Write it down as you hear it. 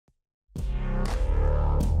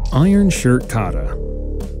Iron Shirt KATA.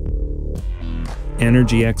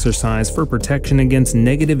 Energy exercise for protection against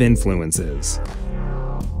negative influences.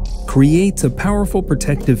 Creates a powerful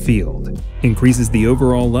protective field, increases the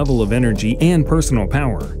overall level of energy and personal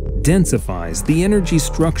power, densifies the energy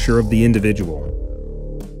structure of the individual.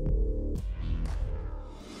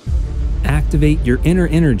 Activate your inner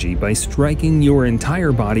energy by striking your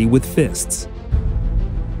entire body with fists.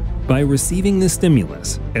 By receiving the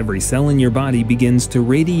stimulus, every cell in your body begins to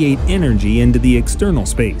radiate energy into the external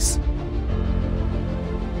space.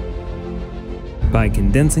 By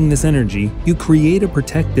condensing this energy, you create a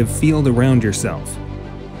protective field around yourself.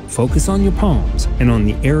 Focus on your palms and on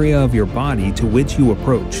the area of your body to which you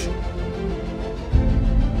approach.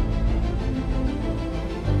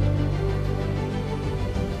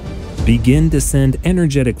 Begin to send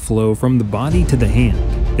energetic flow from the body to the hand,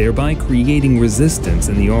 thereby creating resistance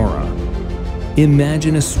in the aura.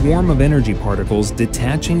 Imagine a swarm of energy particles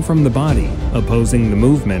detaching from the body, opposing the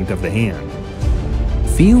movement of the hand.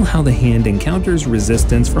 Feel how the hand encounters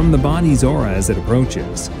resistance from the body's aura as it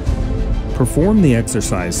approaches. Perform the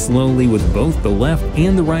exercise slowly with both the left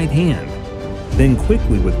and the right hand, then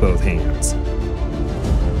quickly with both hands.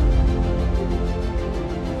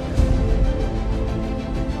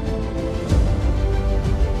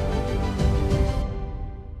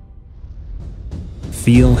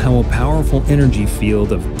 Feel how a powerful energy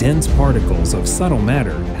field of dense particles of subtle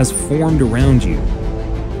matter has formed around you.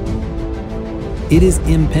 It is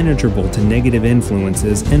impenetrable to negative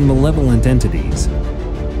influences and malevolent entities.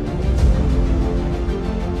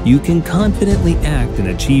 You can confidently act and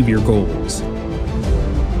achieve your goals.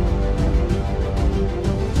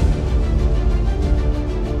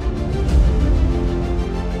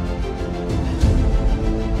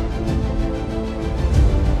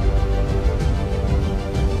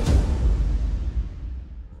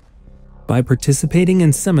 By participating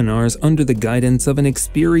in seminars under the guidance of an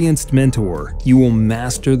experienced mentor, you will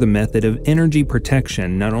master the method of energy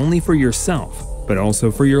protection not only for yourself, but also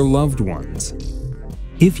for your loved ones.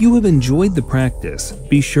 If you have enjoyed the practice,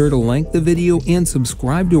 be sure to like the video and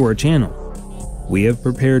subscribe to our channel. We have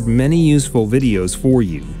prepared many useful videos for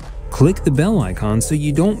you. Click the bell icon so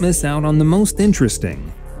you don't miss out on the most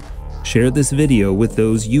interesting. Share this video with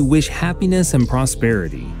those you wish happiness and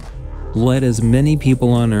prosperity. Let as many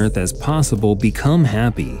people on Earth as possible become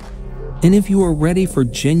happy. And if you are ready for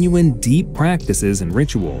genuine deep practices and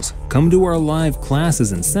rituals, come to our live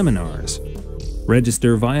classes and seminars.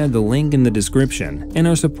 Register via the link in the description and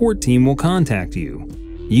our support team will contact you.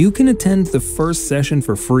 You can attend the first session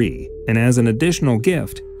for free, and as an additional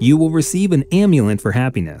gift, you will receive an amulet for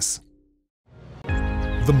happiness.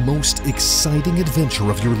 The most exciting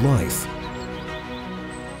adventure of your life.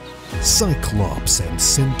 Cyclops and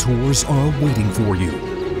centaurs are waiting for you.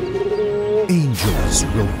 Angels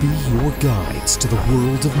will be your guides to the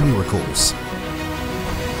world of miracles.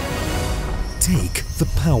 Take the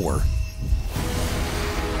power.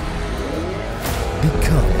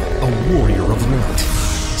 Become a warrior of light.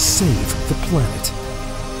 Save the planet.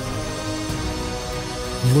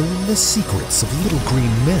 Learn the secrets of little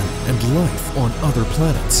green men and life on other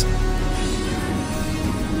planets.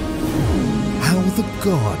 How the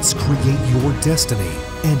gods create your destiny,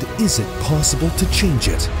 and is it possible to change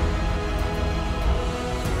it?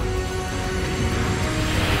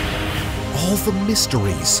 All the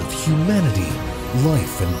mysteries of humanity,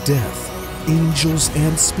 life and death, angels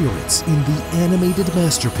and spirits in the animated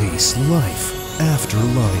masterpiece Life After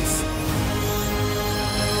Life.